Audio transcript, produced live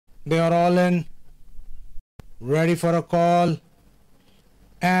They are all in, ready for a call,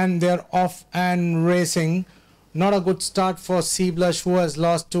 and they're off and racing. Not a good start for Sea Blush, who has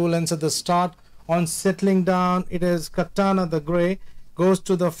lost 2 lengths at the start. On settling down, it is Katana the Grey, goes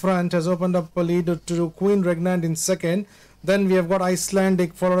to the front, has opened up a lead to Queen Regnant in second. Then we have got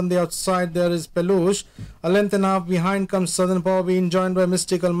Icelandic, followed on the outside there is Peluche. A length and a half behind comes Southern Power, being joined by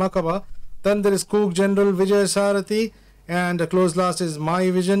Mystical MERKABAH. Then there is Cook General, Vijay Sarathi, and a close last is My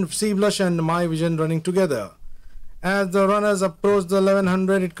Vision, Sea Blush and My Vision running together. As the runners approach the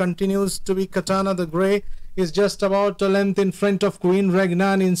 1100, it continues to be Katana the Grey, is just about a length in front of Queen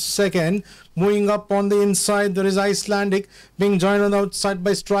Regnant in second. Moving up on the inside, there is Icelandic, being joined on the outside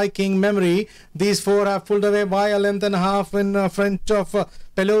by Striking Memory. These four have pulled away by a length and a half in front of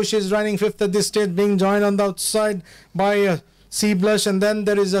Peluche, is running fifth at this stage, being joined on the outside by Sea Blush, and then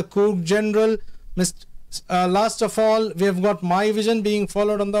there is a Cook General. Last of all, we have got My Vision being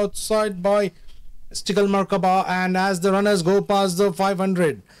followed on the outside by Mystical MERKABAH. And as the runners go past the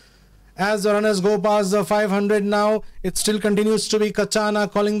 500, now, it still continues to be Katana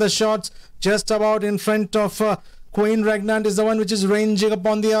calling the shots. Just about in front of Queen Regnant is the one which is ranging up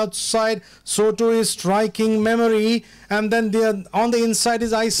on the outside. So too is Striking Memory. And then on the inside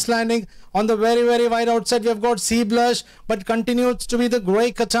is Icelandic. On the very, very wide outside, we have got Sea Blush, but continues to be the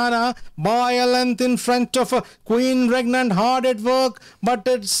Grey Katana by a length in front of Queen Regnant. Hard at work, but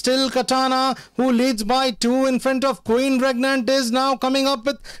it's still Katana who leads by 2 in front of Queen Regnant. Is now coming up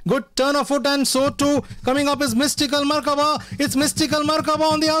with good turn of foot, and so too coming up is Mystical MERKABAH. It's Mystical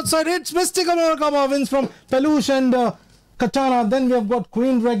MERKABAH on the outside. It's Mystical MERKABAH wins from Peluche and Katana. Then we have got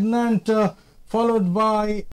Queen Regnant followed by